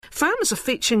farmers are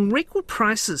fetching record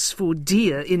prices for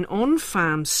deer in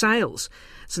on-farm sales.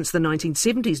 Since the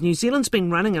 1970s, New Zealand's been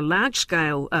running a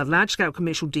large-scale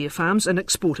commercial deer farms and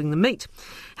exporting the meat.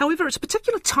 However, it's a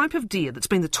particular type of deer that's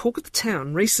been the talk of the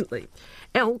town recently.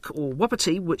 Elk, or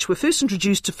wapiti, which were first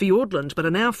introduced to Fiordland but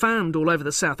are now farmed all over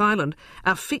the South Island,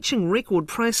 are fetching record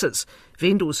prices.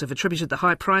 Vendors have attributed the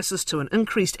high prices to an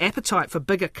increased appetite for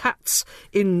bigger cuts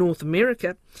in North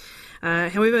America.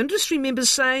 However, industry members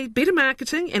say better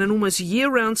marketing and an almost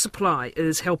year-round supply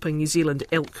is helping New Zealand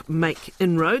elk make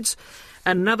inroads.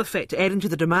 Another factor adding to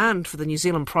the demand for the New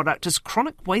Zealand product is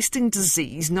chronic wasting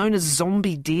disease known as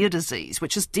zombie deer disease,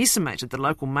 which has decimated the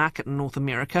local market in North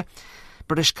America.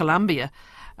 British Columbia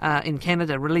in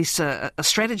Canada released a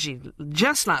strategy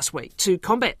just last week to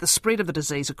combat the spread of the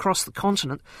disease across the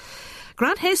continent.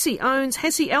 Grant Hassey owns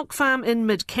Hassey Elk Farm in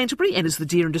mid-Canterbury and is the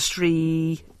Deer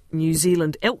Industry New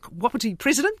Zealand Elk Wapiti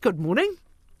President. Good morning.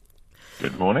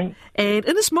 Good morning. And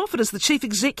Innes Moffat is the Chief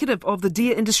Executive of the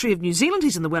Deer Industry of New Zealand.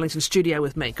 He's in the Wellington studio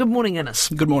with me. Good morning, Innes.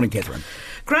 Good morning, Catherine.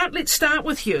 Grant, let's start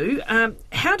with you.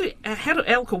 How do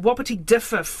elk or wapiti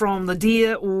differ from the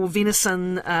deer or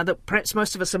venison that perhaps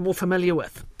most of us are more familiar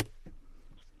with?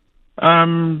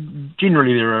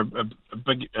 Generally, they're a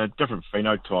different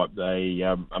phenotype. They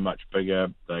are much bigger.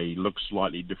 They look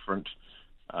slightly different,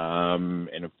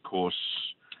 and of course,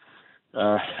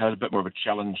 had a bit more of a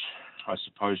challenge, I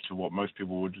suppose, to what most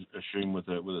people would assume with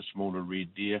a smaller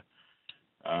red deer.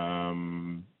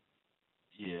 They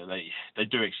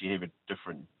do actually have a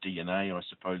different DNA, I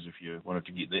suppose, if you wanted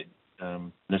to get that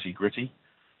nitty gritty.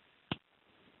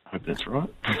 I hope that's right.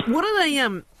 What do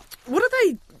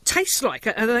they taste like?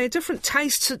 Are they a different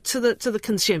taste to the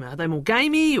consumer? Are they more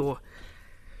gamey or?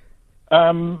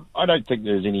 I don't think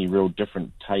there's any real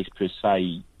different taste per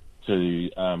se to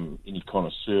any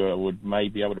connoisseur would may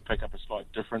be able to pick up a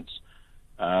slight difference.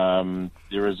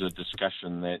 There is a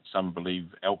discussion that some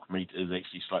believe elk meat is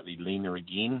actually slightly leaner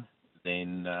again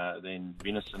than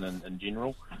venison in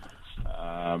general.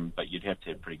 But you'd have to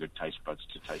have pretty good taste buds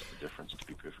to taste the difference, to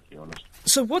be perfectly honest.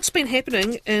 So what's been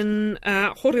happening in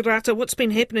Horirata, what's been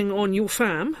happening on your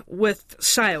farm with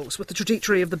sales, with the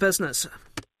trajectory of the business?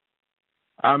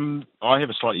 I have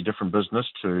a slightly different business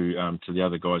to the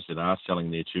other guys that are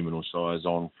selling their terminal size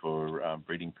on for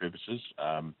breeding purposes.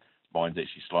 Mine's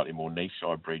actually slightly more niche.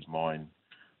 I breed mine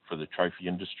for the trophy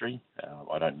industry.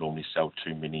 I don't normally sell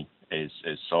too many as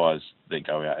size that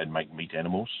go out and make meat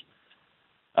animals.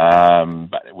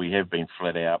 But we have been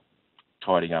flat out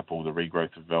tidying up all the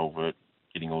regrowth of velvet,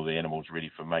 getting all the animals ready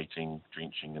for mating,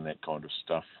 drenching and that kind of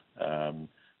stuff.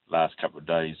 Last couple of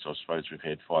days, I suppose we've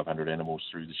had 500 animals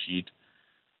through the shed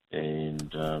and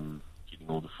getting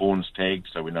all the fawns tagged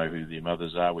so we know who their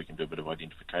mothers are. We can do a bit of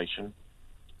identification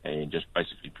and just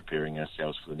basically preparing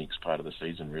ourselves for the next part of the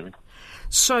season, really.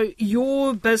 So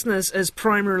your business is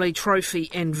primarily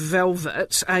trophy and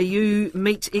velvet. Are you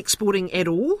meat exporting at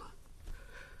all?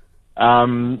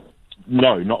 No,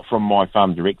 not from my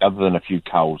farm direct, other than a few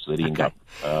culls that end up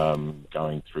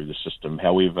going through the system.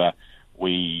 However,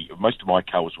 most of my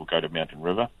culls will go to Mountain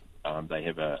River. They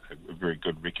have a very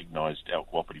good recognised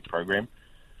elk wapiti program.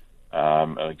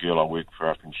 A girl I work for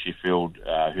up in Sheffield,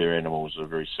 her animals are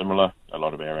very similar. A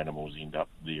lot of our animals end up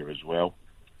there as well.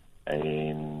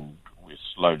 And we're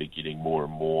slowly getting more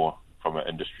and more from an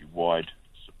industry-wide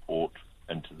support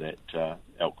into that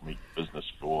elk meat business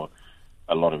for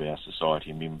a lot of our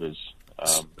society members.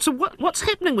 So what's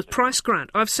happening with price, Grant?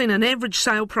 I've seen an average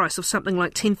sale price of something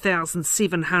like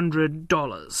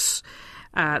 $10,700.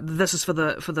 This is for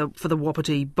the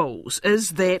wapiti bulls.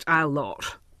 Is that a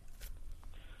lot?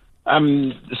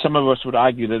 Some of us would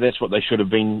argue that that's what they should have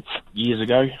been years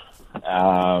ago,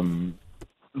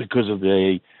 because of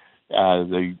the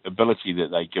ability that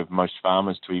they give most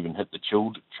farmers to even hit the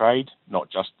chilled trade,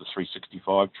 not just the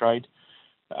 365 trade.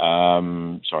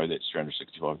 Sorry, that's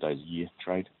 365 days a year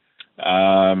trade.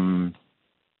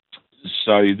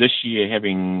 So this year,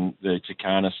 having the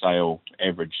Takana sale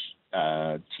average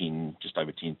just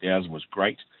over 10,000 was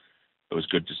great. It was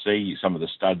good to see. Some of the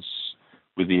studs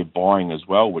were there buying as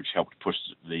well, which helped push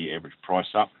the average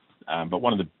price up. But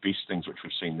one of the best things which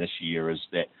we've seen this year is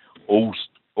that all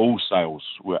sales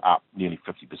were up nearly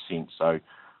 50%. So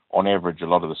on average, a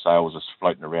lot of the sales are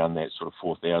floating around that sort of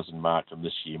 4,000 mark, and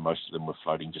this year most of them were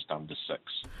floating just under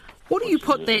 6. What do you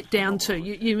put that down to?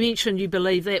 You mentioned you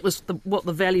believe that was what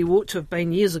the value ought to have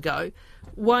been years ago.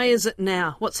 Why is it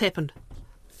now? What's happened?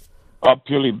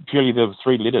 Purely the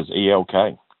three letters,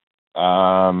 ELK.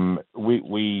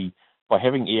 We by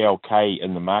having ELK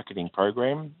in the marketing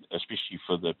program, especially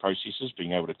for the processors,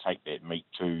 being able to take that meat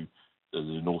to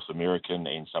the North American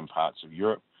and some parts of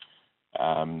Europe,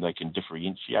 They can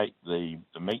differentiate the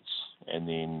meats, and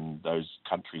then those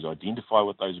countries identify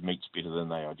with those meats better than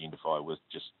they identify with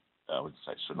just, I would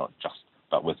say, so not just,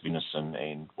 but with venison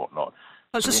and whatnot.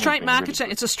 Well, it's a straight marketing.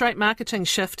 It's a straight marketing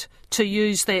shift to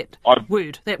use that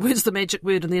word. That word's the magic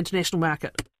word in the international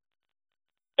market.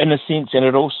 In a sense, and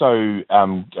it also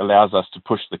allows us to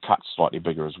push the cuts slightly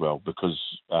bigger as well, because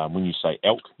when you say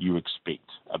elk, you expect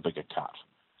a bigger cut.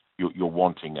 You're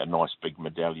wanting a nice big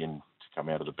medallion to come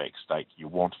out of the back steak. You're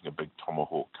wanting a big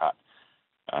tomahawk cut.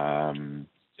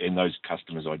 And those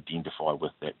customers identify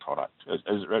with that product.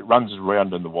 It runs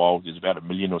around in the wild. There's about 1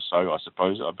 million or so,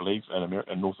 I believe,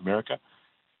 in North America.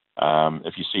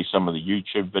 If you see some of the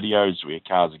YouTube videos where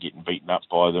cars are getting beaten up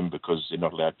by them because they're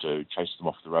not allowed to chase them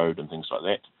off the road and things like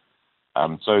that.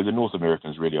 So the North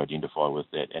Americans really identify with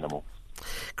that animal.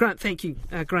 Grant, thank you.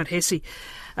 Grant Hassey.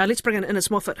 Let's bring in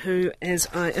Innes Moffat, who, as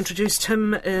I introduced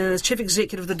him, is Chief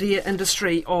Executive of the deer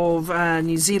industry of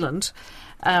New Zealand.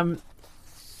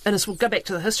 Innes, we'll go back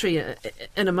to the history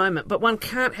in a moment, but one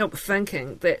can't help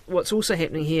thinking that what's also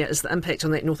happening here is the impact on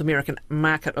that North American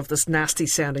market of this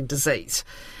nasty-sounding disease.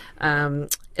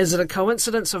 Is it a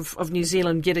coincidence of New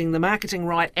Zealand getting the marketing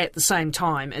right at the same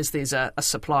time as there's a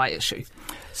supply issue?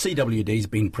 CWD's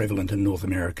been prevalent in North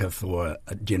America for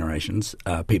generations.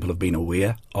 People have been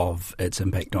aware of its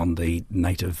impact on the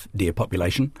native deer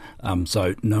population.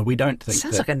 So, no, we don't think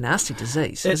Sounds like a nasty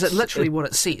disease. Is it literally what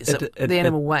it says? The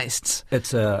animal wastes?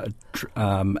 It's a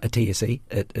TSE.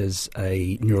 It is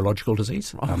a neurological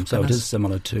disease. So it is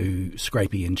similar to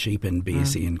scrapie in sheep and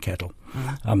BSE in cattle.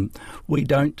 We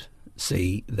don't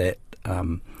see that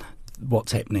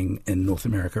what's happening in North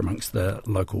America amongst the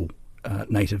local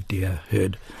native deer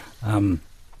herd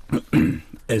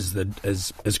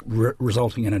is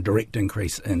resulting in a direct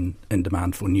increase in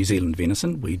demand for New Zealand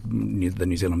venison. The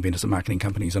New Zealand venison marketing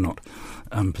companies are not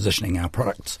positioning our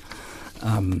products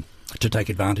to take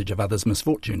advantage of others'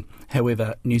 misfortune.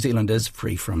 However, New Zealand is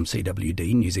free from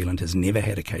CWD. New Zealand has never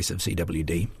had a case of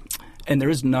CWD. And there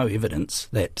is no evidence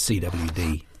that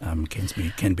CWD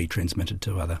can be transmitted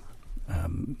to other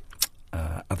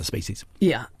species.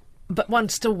 Yeah, but one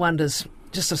still wonders,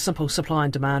 just a simple supply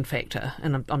and demand factor,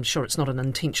 and I'm sure it's not an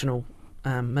intentional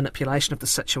manipulation of the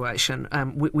situation,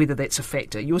 whether that's a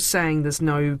factor. You're saying there's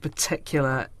no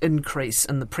particular increase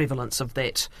in the prevalence of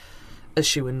that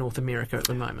issue in North America at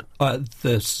the moment?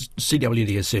 The CWD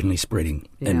is certainly spreading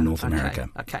in North America.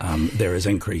 Okay. There is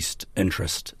increased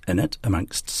interest in it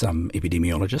amongst some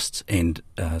epidemiologists, and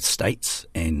states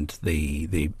and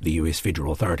the US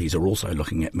federal authorities are also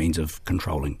looking at means of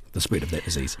controlling the spread of that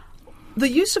disease. The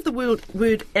use of the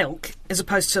word elk as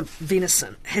opposed to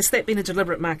venison, has that been a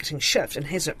deliberate marketing shift, and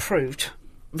has it proved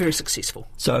very successful?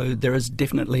 So there is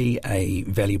definitely a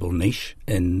valuable niche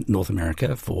in North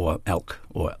America for elk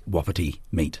or wapiti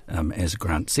meat. As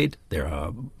Grant said, there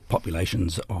are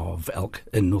populations of elk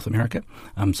in North America.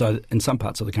 So in some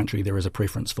parts of the country there is a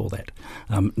preference for that.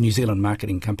 New Zealand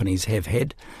marketing companies have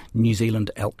had New Zealand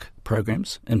elk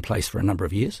programs in place for a number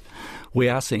of years. We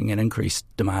are seeing an increased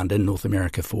demand in North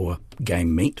America for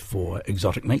game meat, for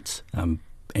exotic meats.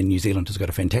 And New Zealand has got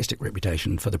a fantastic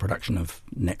reputation for the production of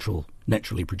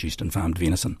naturally produced and farmed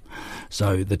venison.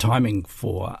 So the timing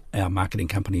for our marketing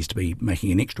companies to be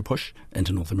making an extra push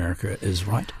into North America is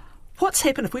right. What's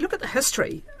happened, if we look at the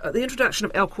history, the introduction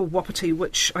of elk or wapiti,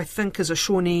 which I think is a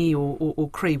Shawnee or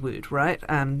Cree word, right?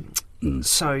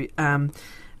 So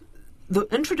the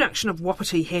introduction of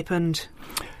wapiti happened...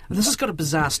 This has got a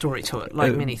bizarre story to it,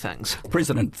 like many things.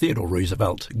 President Theodore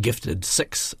Roosevelt gifted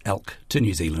 6 elk to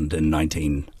New Zealand in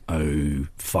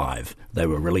 1905. They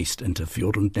were released into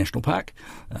Fiordland National Park,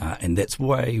 and that's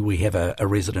why we have a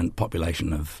resident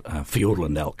population of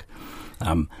Fiordland elk.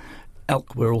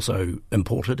 Elk were also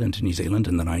imported into New Zealand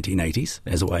in the 1980s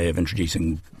as a way of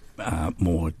introducing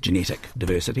more genetic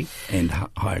diversity and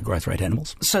higher growth rate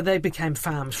animals. So they became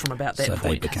farms from about that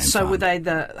point. So were they,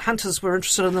 the hunters were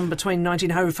interested in them between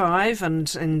 1905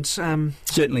 and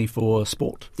certainly for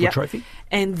sport, for trophy.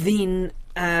 And then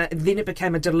it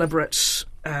became a deliberate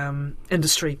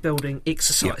industry building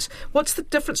exercise. Yep. What's the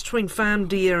difference between farm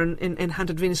deer and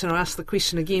hunted venison? I ask the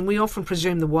question again. We often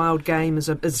presume the wild game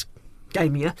is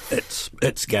gamier. It's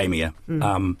gamier.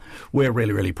 We're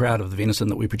really, really proud of the venison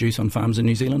that we produce on farms in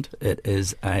New Zealand. It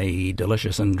is a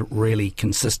delicious and really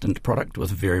consistent product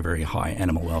with very, very high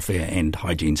animal welfare and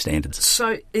hygiene standards.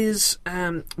 So is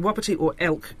wapiti or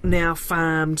elk now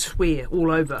farmed where? All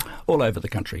over? All over the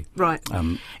country. Right.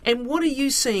 And what are you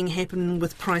seeing happen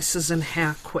with prices and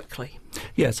how quickly?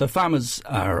 Yeah, so farmers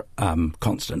are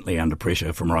constantly under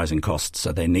pressure from rising costs,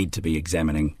 so they need to be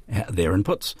examining their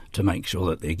inputs to make sure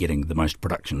that they're getting the most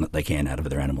production that they can out of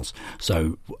their animals.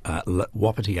 So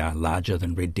wapiti are larger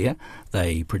than red deer.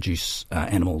 They produce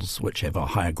animals which have a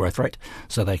higher growth rate,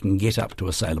 so they can get up to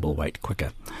a saleable weight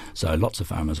quicker. So lots of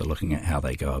farmers are looking at how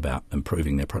they go about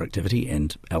improving their productivity,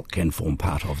 and elk can form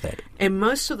part of that. And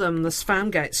most of them, this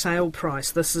farmgate sale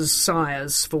price, this is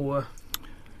sires for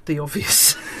the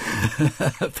obvious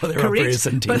for their obvious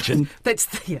intention. But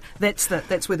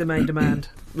that's where the main demand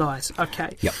lies.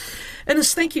 Okay. Yep.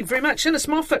 Innes, thank you very much. Innes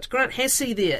Moffat, Grant Hassey there.